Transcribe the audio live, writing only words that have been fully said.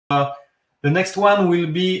the next one will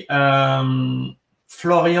be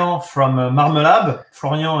Florian from Marmelab,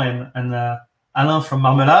 Florian and Alain from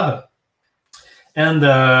Marmelab, and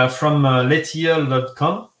from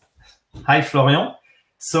Les-Tilleuls.coop. Hi, Florian.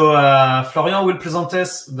 So Florian will present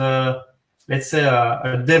us the, let's say,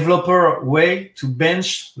 a developer way to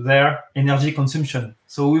bench their energy consumption.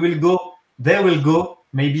 So they will go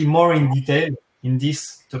maybe more in detail in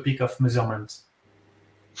this topic of measurement.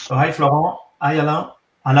 So hi, Florian. Hi,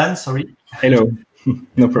 Alan, sorry. Hello,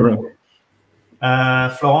 no problem.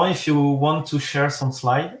 Florian, if you want to share some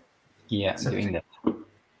slide. Yeah, I'm doing that.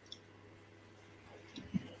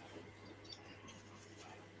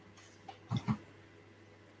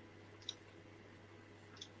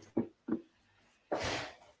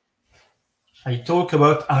 I talked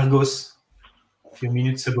about Argos a few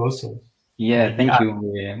minutes ago. So yeah, thank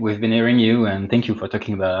you. We've been hearing you, and thank you for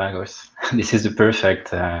talking about Argos. This is the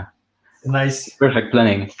perfect, perfect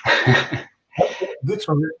planning. Good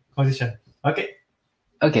transition. Okay.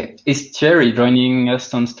 Okay. Is Thiery joining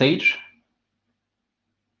us on stage?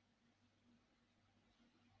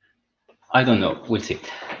 I don't know. We'll see.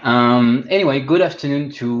 Anyway, good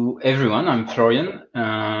afternoon to everyone. I'm Florian.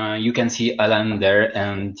 You can see Alan there,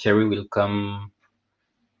 and Thiery will come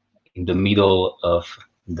in the middle of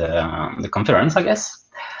the conference, I guess.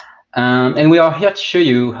 And we are here to show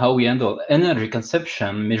you how we handle energy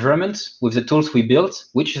consumption measurement with the tools we built,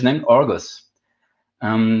 which is named Argos.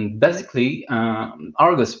 Basically,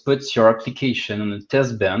 Argos puts your application on a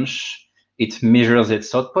test bench. It measures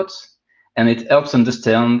its output, and it helps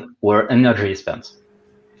understand where energy is spent.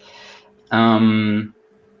 And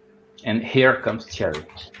here comes Thiery.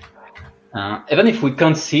 Even if we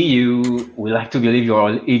can't see you, we like to believe you're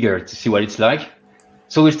all eager to see what it's like.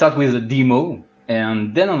 So we'll start with a demo,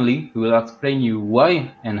 and then only we will explain you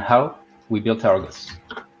why and how we built Argos.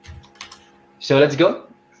 So let's go.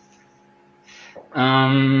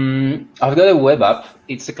 I've got a web app.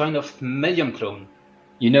 It's a kind of Medium clone.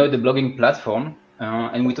 You know, the blogging platform.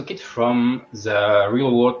 And we took it from the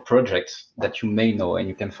real world project that you may know and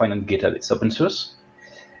you can find on GitHub. It's open source.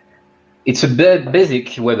 It's a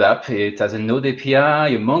basic web app. It has a Node API,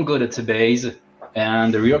 a Mongo database,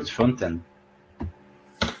 and a React frontend.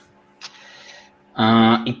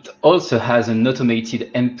 It also has an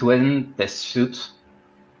automated end-to-end test suite.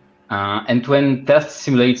 End-to-end test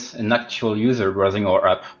simulates an actual user browsing our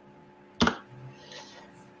app.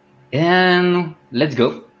 And let's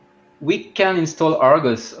go. We can install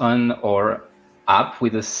Argos on our app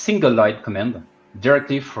with a single line command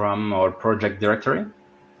directly from our project directory.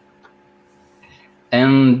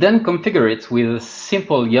 And then configure it with a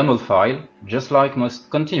simple YAML file, just like most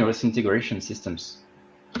continuous integration systems.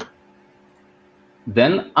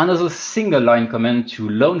 Then another single line command to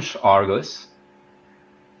launch Argos.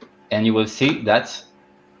 And you will see that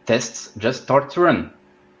tests just start to run.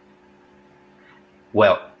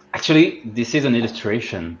 Well, actually, this is an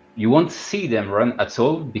illustration. You won't see them run at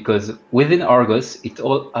all because within Argos, it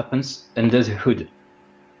all happens under the hood.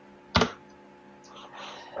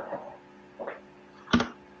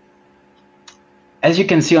 As you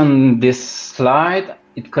can see on this slide,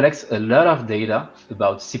 it collects a lot of data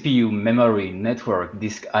about CPU, memory, network,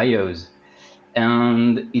 disk IOs,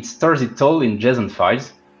 and it stores it all in JSON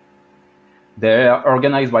files. They are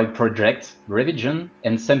organized by project, revision,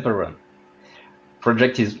 and sample run.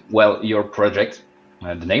 Project is, well, your project,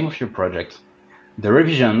 the name of your project. The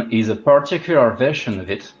revision is a particular version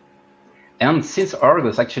of it. And since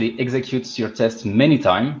Argos actually executes your test many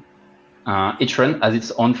times, each run has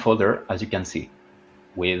its own folder, as you can see,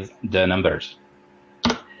 with the numbers.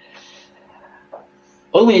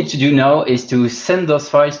 All we need to do now is to send those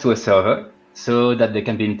files to a server so that they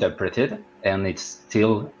can be interpreted, and it's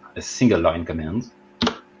still a single line command.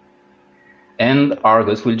 And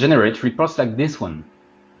Argos will generate reports like this one.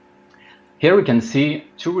 Here we can see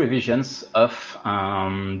two revisions of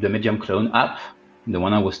the Medium clone app, the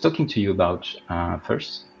one I was talking to you about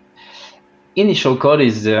first. Initial code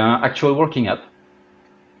is the actual working app,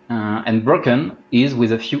 and broken is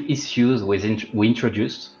with a few issues we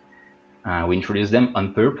introduced. We introduced them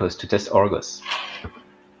on purpose to test Argos.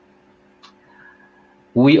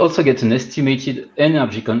 We also get an estimated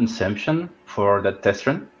energy consumption for that test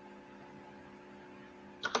run,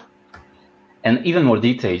 and even more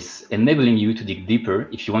details, enabling you to dig deeper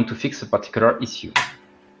if you want to fix a particular issue.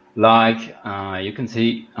 Like you can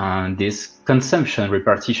see this consumption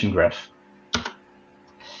repartition graph,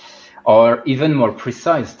 or even more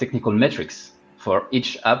precise technical metrics for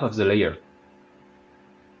each app of the layer.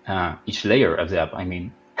 Each layer of the app, I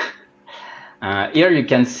mean. Here you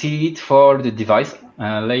can see it for the device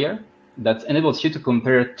layer that enables you to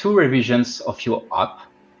compare two revisions of your app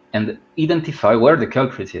and identify where the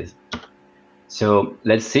culprit is. So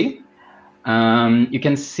let's see. You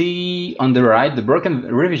can see on the right the broken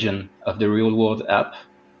revision of the real-world app.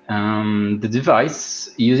 The device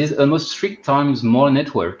uses almost 3 times more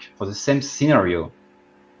network for the same scenario.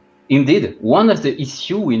 Indeed, one of the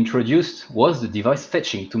issues we introduced was the device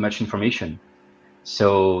fetching too much information.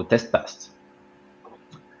 So test passed.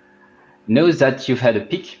 Now that you've had a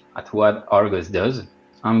peek at what Argos does,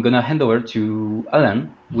 I'm gonna hand over to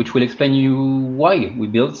Alan, which will explain you why we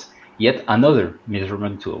built yet another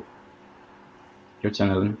measurement tool. Your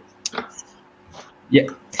turn, Alan. Yeah.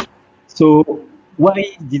 So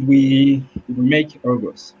why did we make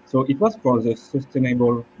Argos? So it was for the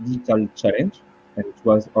Sustainable Digital Challenge, and it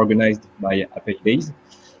was organized by Apidays.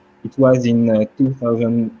 It was in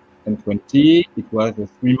 2020. It was a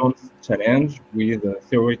 3-month challenge with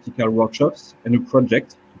theoretical workshops and a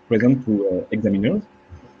project to present to examiners.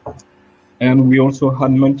 And we also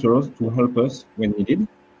had mentors to help us when needed.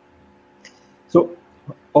 So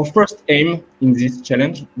our first aim in this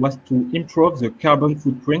challenge was to improve the carbon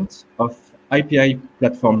footprint of API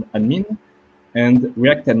platform admin and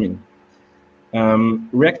React admin.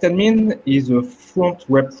 React admin is a front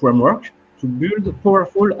web framework to build a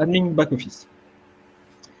powerful admin backoffice.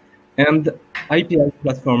 And API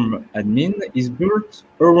platform admin is built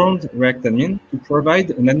around React admin to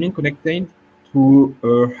provide an admin connected to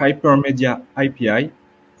a hypermedia API,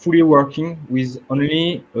 fully working with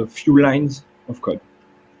only a few lines of code.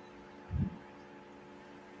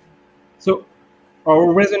 So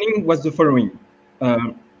our reasoning was the following.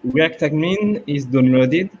 React admin is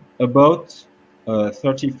downloaded about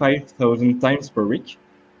 35,000 times per week.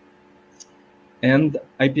 And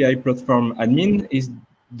API platform admin is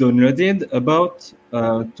downloaded about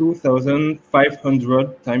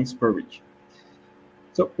 2,500 times per week.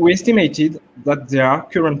 So we estimated that there are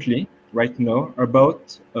currently, right now,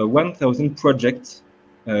 about 1,000 projects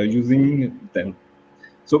using them.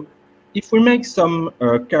 So if we make some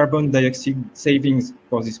carbon dioxide savings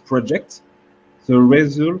for this project, the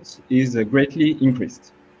result is greatly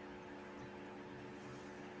increased.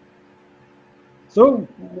 So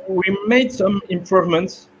we made some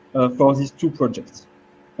improvements for these 2 projects.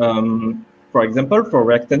 For example, for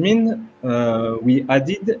React admin, we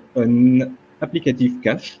added an applicative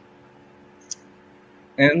cache.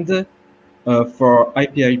 And for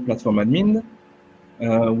API platform admin,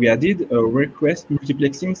 we added a request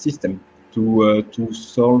multiplexing system to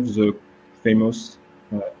solve the famous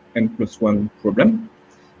N+1 problem.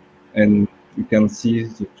 And you can see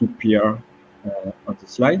the 2 PR on the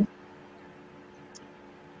slide.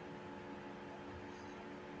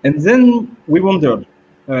 And then we wondered,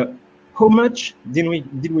 how much did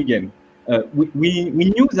we gain? We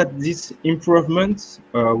knew that these improvements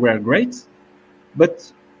were great,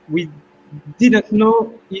 but we didn't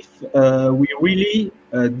know if we really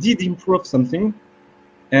did improve something,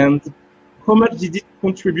 and how much did it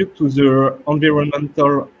contribute to the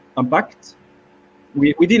environmental impact.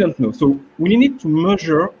 We didn't know. So we needed to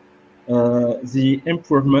measure the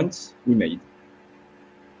improvements we made.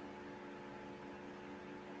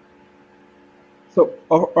 So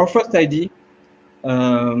our first idea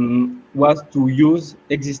was to use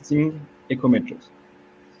existing eco measures.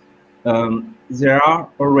 There are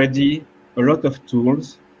already a lot of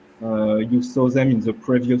tools. You saw them in the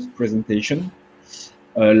previous presentation,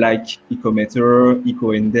 like Ecometer,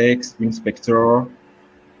 EcoIndex, Inspector,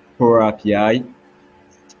 Power API.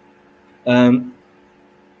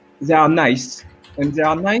 They are nice, and they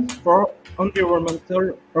are nice for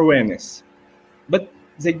environmental awareness, but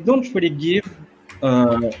they don't really give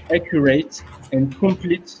accurate and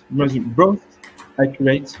complete measurements, both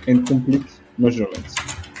accurate and complete measurements.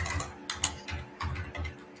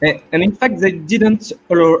 And in fact, they didn't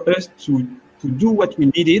allow us to do what we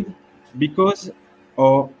needed because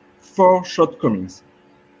of 4 shortcomings.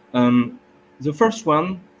 The first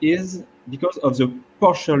one is because of the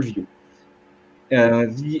partial view.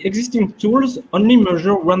 The existing tools only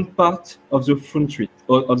measure one part of the footprint,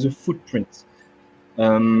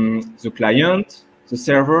 the client, the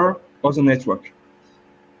server, or the network.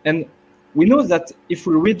 And we know that if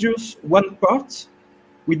we reduce one part,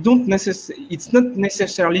 it's not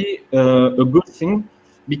necessarily a good thing,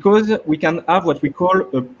 because we can have what we call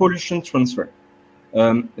a pollution transfer.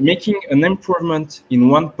 Making an improvement in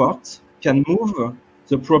one part can move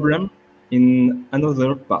the problem in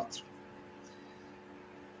another part.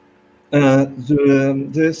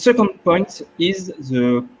 The second point is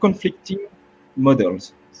the conflicting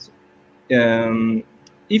models.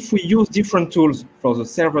 If we use different tools for the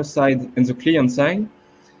server side and the client side,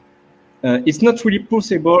 it's not really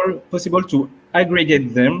possible to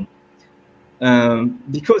aggregate them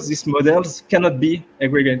because these models cannot be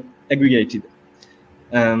aggregated.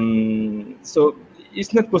 So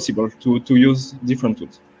it's not possible to use different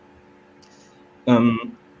tools.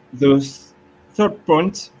 The third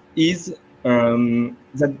point is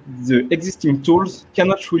that the existing tools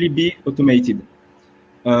cannot really be automated.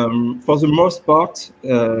 For the most part,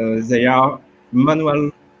 they are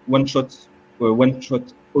manual one-shot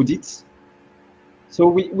audits. So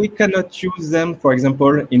we cannot use them, for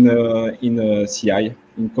example, in a CI,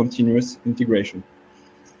 in continuous integration.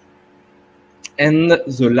 And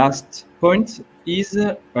the last point is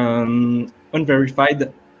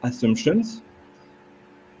unverified assumptions.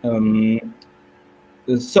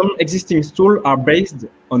 Some existing tools are based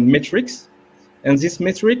on metrics, and these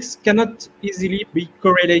metrics cannot easily be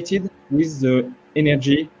correlated with the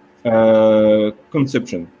energy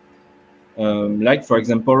consumption. Like, for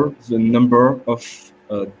example, the number of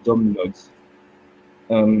DOM nodes.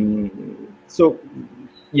 So,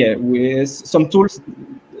 yeah, with some tools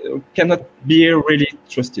cannot be really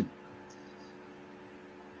trusted.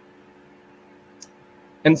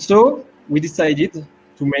 And so we decided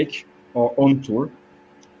to make our own tool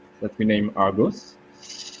that we name Argos.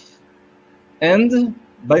 And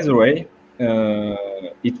by the way,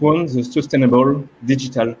 it won the Sustainable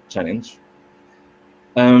Digital Challenge.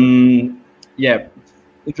 Yeah,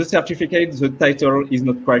 in the certificate, the title is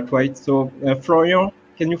not quite right. So, Florian,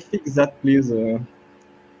 can you fix that, please?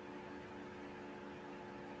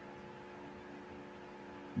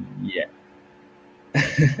 Yeah.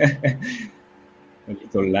 A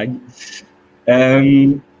little lag.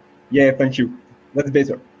 Yeah, thank you. That's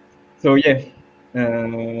better. So, yeah,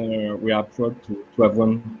 we are proud to have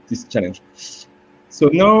won this challenge. So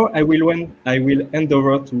now I will hand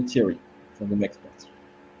over to Thiery for the next part.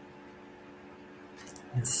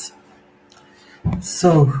 Yes.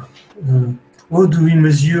 So, how do we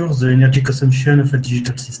measure the energy consumption of a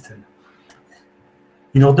digital system?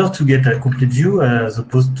 In order to get a complete view, as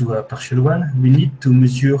opposed to a partial one, we need to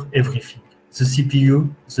measure everything: the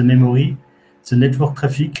CPU, the memory, the network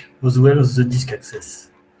traffic, as well as the disk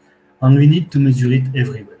access. And we need to measure it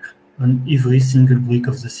everywhere, on every single brick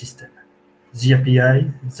of the system: the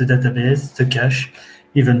API, the database, the cache,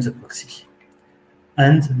 even the proxy.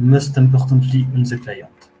 And most importantly, on the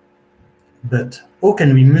client. But how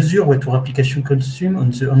can we measure what our application consumes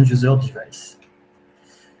on the end-user device?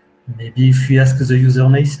 Maybe if we ask the user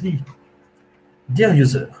nicely, "Dear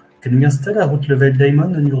user, can we install a root level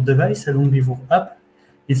daemon on your device along with our app?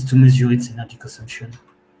 It's to measure its energy consumption.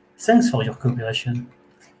 Thanks for your cooperation."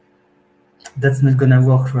 That's not gonna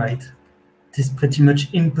work, right? It is pretty much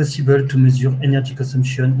impossible to measure energy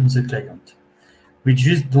consumption on the client. We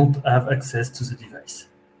just don't have access to the device,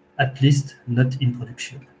 at least not in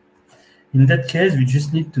production. In that case, we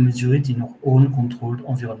just need to measure it in our own controlled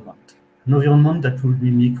environment, an environment that will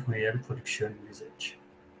mimic real production usage.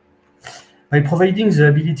 By providing the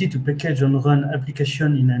ability to package and run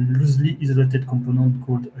application in a loosely isolated component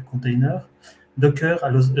called a container, Docker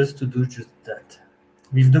allows us to do just that.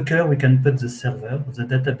 With Docker, we can put the server, the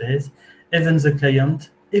database, even the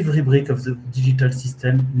client, every brick of the digital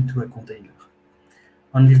system into a container.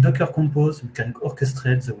 And with Docker Compose, we can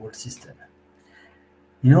orchestrate the whole system.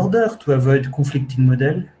 In order to avoid conflicting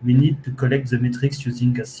models, we need to collect the metrics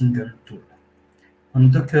using a single tool.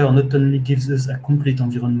 And Docker not only gives us a complete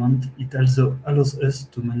environment, it also allows us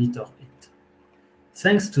to monitor it.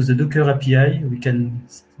 Thanks to the Docker API, we can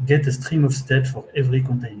get a stream of state for every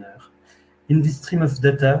container. In this stream of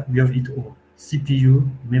data, we have it all: CPU,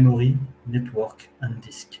 memory, network, and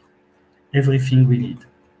disk. Everything we need.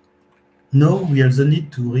 Now, we also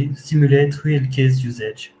need to simulate real case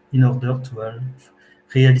usage in order to have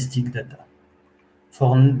realistic data.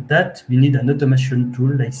 For that, we need an automation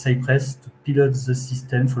tool like Cypress to pilot the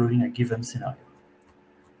system following a given scenario.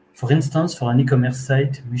 For instance, for an e-commerce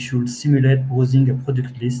site, we should simulate browsing a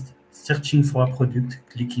product list, searching for a product,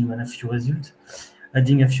 clicking on a few results,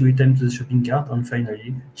 adding a few items to the shopping cart, and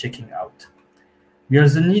finally, checking out. We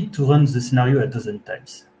also need to run the scenario a dozen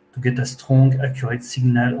times to get a strong, accurate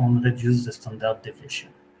signal and reduce the standard deviation.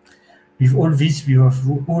 With all this, we have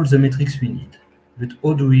all the metrics we need. But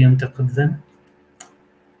how do we interpret them?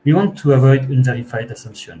 We want to avoid unverified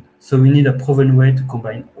assumption, so we need a proven way to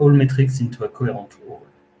combine all metrics into a coherent whole.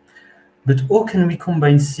 But how can we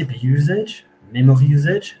combine CPU usage, memory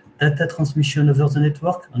usage, data transmission over the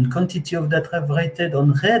network, and quantity of data written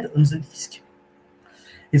and read on the disk?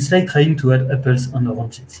 It's like trying to add apples and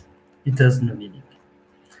oranges. It has no meaning.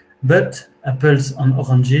 But apples and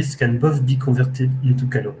oranges can both be converted into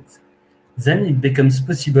calories. Then it becomes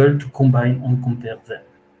possible to combine and compare them.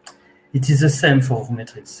 It is the same for our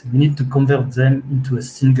metrics. We need to convert them into a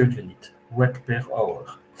single unit, watt per hour.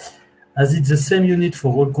 As it's the same unit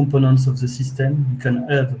for all components of the system, you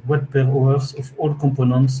can add watt per hours of all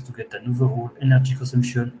components to get an overall energy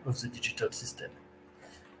consumption of the digital system.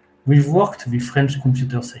 We've worked with French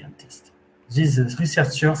computer scientists. These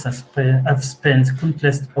researchers have spent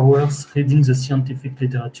countless hours reading the scientific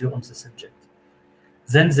literature on the subject.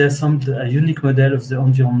 Then they assembled a unique model of the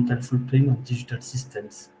environmental footprint of digital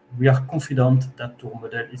systems. We are confident that our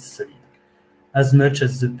model is solid, as much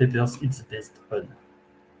as the papers it's based on.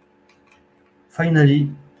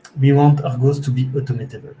 Finally, we want Argos to be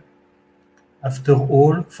automatable. After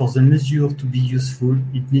all, for the measure to be useful,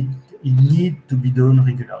 it needs to be done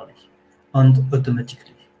regularly and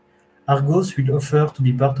automatically. Argos will offer to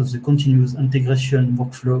be part of the continuous integration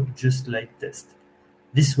workflow, just like test.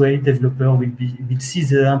 This way, developers will see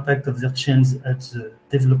the impact of their change at the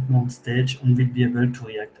development stage and will be able to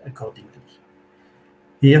react accordingly.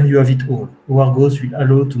 Here you have it all. Argos will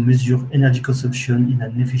allow to measure energy consumption in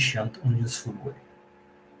an efficient and useful way.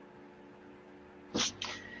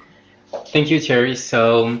 Thank you, Thierry.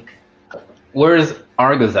 So, where's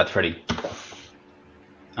Argos at, Freddy?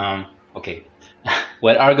 Okay.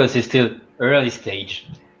 Well, Argos is still early stage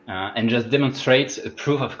and just demonstrates a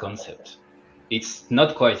proof of concept. It's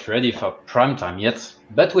not quite ready for prime time yet,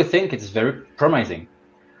 but we think it's very promising.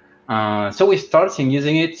 So we're starting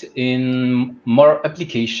using it in more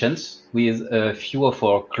applications with a few of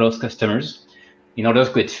our close customers in order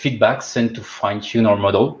to get feedback and to fine-tune our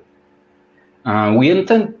model. We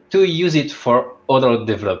intend to use it for other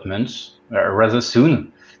developments rather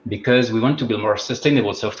soon because we want to build more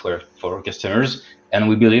sustainable software for our customers, and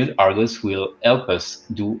we believe Argos will help us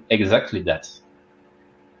do exactly that.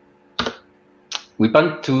 We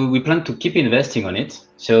plan to keep investing on it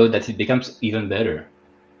so that it becomes even better.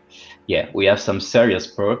 Yeah, we have some serious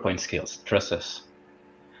PowerPoint skills, trust us.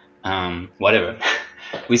 Whatever.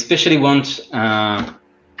 We especially want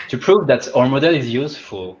to prove that our model is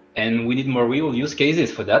useful, and we need more real use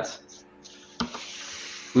cases for that.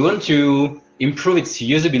 We want to improve its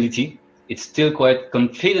usability. It's still quite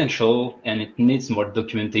confidential, and it needs more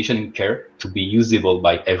documentation and care to be usable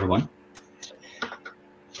by everyone.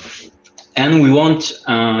 And we want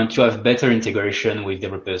to have better integration with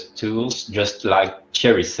developers' tools, just like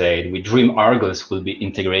Thierry said. We dream Argos will be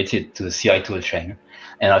integrated to the CI toolchain.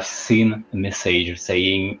 And I've seen a message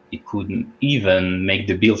saying it couldn't even make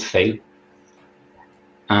the build fail.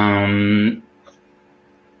 And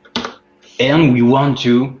we want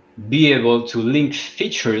to be able to link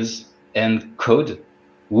features and code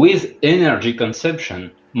with energy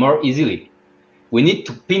consumption more easily. We need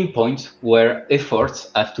to pinpoint where efforts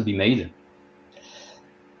have to be made.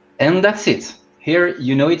 And that's it. Here,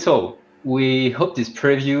 you know it all. We hope this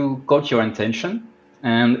preview caught your attention.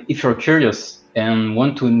 And if you're curious and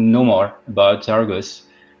want to know more about Argos,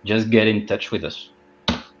 just get in touch with us.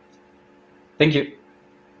 Thank you.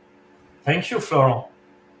 Thank you, Florian.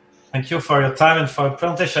 Thank you for your time and for your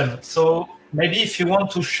presentation. So maybe if you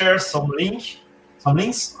want to share some links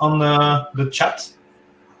on the chat,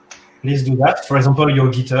 please do that. For example,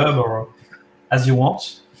 your GitHub or as you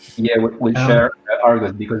want. Yeah, we'll share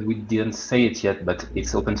Argos because we didn't say it yet, but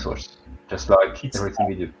it's open source, just like everything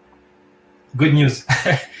we do. Good news.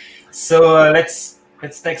 So let's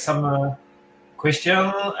take some question.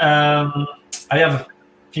 I have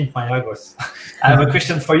pinned my Argos. I have a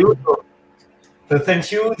question for you. So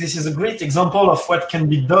thank you. This is a great example of what can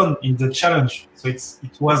be done in the challenge. So it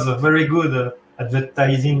was a very good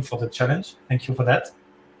advertising for the challenge. Thank you for that.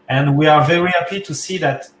 And we are very happy to see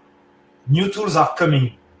that new tools are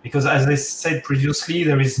coming. Because as I said previously,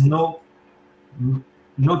 there is no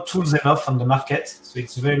tools enough on the market. So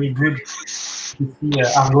it's very good to see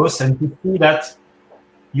Argos and to see that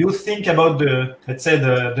you think about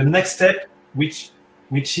the next step, which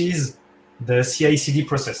is the CI/CD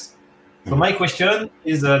process. So my question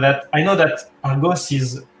is that I know that Argos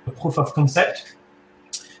is a proof of concept,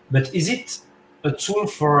 but is it a tool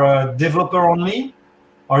for a developer only,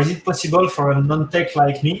 or is it possible for a non-tech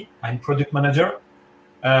like me, I'm product manager,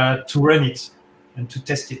 to run it and to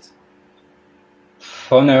test it?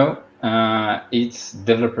 For now, it's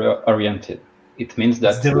developer oriented. It means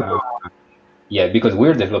that, yeah, because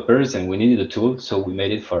we're developers and we needed a tool, so we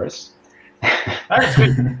made it for us. That's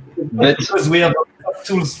good. But because we have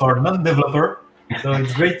tools for non-developer, so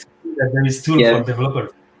it's great to see that there is tools for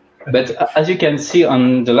developers. But as you can see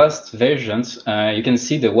on the last versions, you can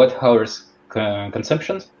see the watt hours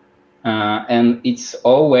consumption. And it's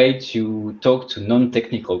a way to talk to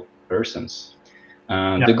non-technical persons.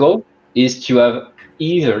 The goal is to have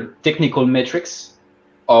either technical metrics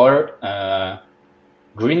or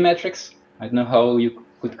green metrics, I don't know how you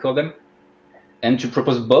could call them, and to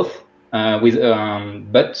propose both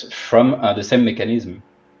but from the same mechanism.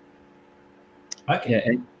 Okay.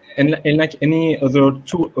 Yeah, and like any other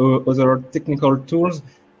other technical tools,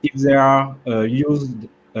 if they are used,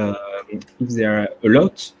 if they are a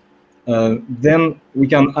lot, then we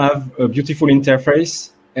can have a beautiful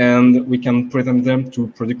interface and we can present them to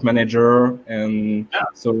product manager. And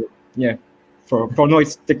so, yeah, for now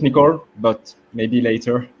it's technical, but maybe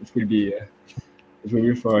later it will be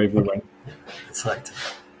for everyone. That's right.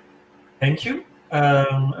 Thank you.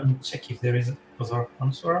 And check if there is other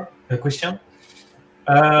answer, a question.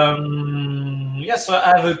 Yes, so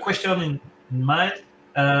I have a question in mind.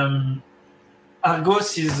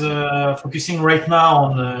 Argos is focusing right now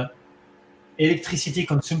on electricity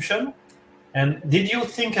consumption. And did you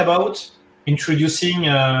think about introducing,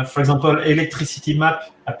 for example, electricity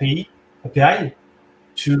map API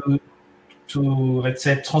to let's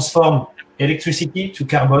say transform electricity to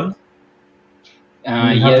carbon?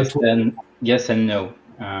 Yes and no.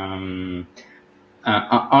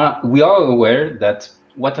 We are aware that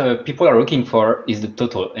what people are looking for is the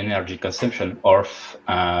total energy consumption of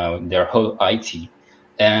their whole IT.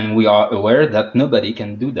 And we are aware that nobody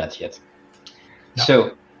can do that yet. No.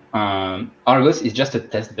 So Argos is just a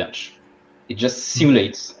test bench. It just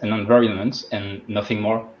simulates an environment and nothing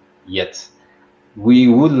more yet. We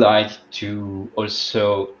would like to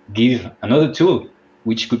also give another tool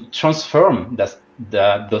which could transform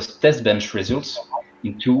those test bench results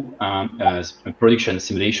into a production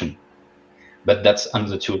simulation. But that's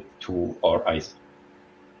another tool to our eyes.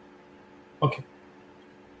 Okay.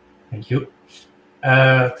 Thank you.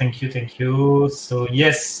 Thank you. So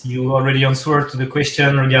yes, you already answered to the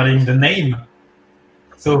question regarding the name.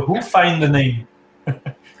 So who find the name?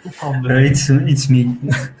 Who found the name? It's me.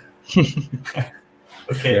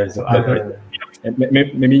 Okay. So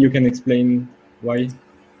maybe you can explain why.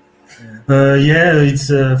 Yeah, it's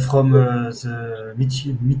from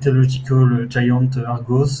the mythological giant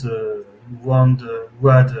Argos, who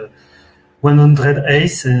had 100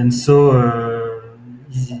 ace, and so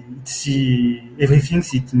everything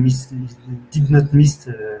it did not miss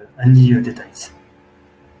any details.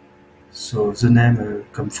 So the name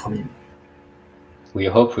comes from him. We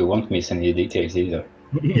hope we won't miss any details either.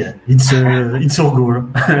 Yeah, it's our goal.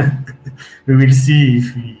 We will see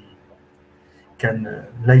if we can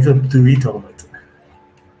live up to it or not.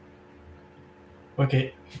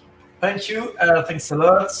 Okay, thank you. Thanks a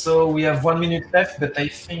lot. So we have 1 minute left, but I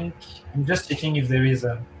think I'm just checking if there is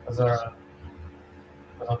another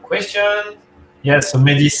question. Yeah, so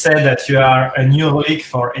Mehdi said that you are a new relic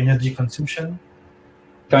for energy consumption.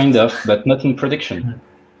 Kind of, but not in production.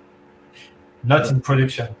 Not in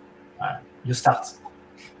production. You start.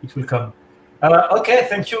 It will come. Okay,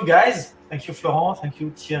 thank you guys. Thank you, Florent. Thank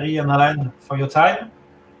you, Thierry and Alain, for your time.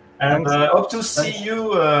 And hope to see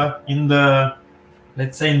you in the,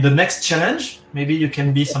 let's say, in the next challenge. Maybe you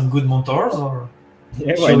can be some good mentors or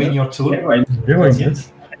showing your tool.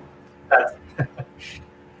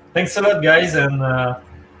 Thanks a lot, guys, and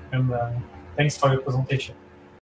thanks for your presentation.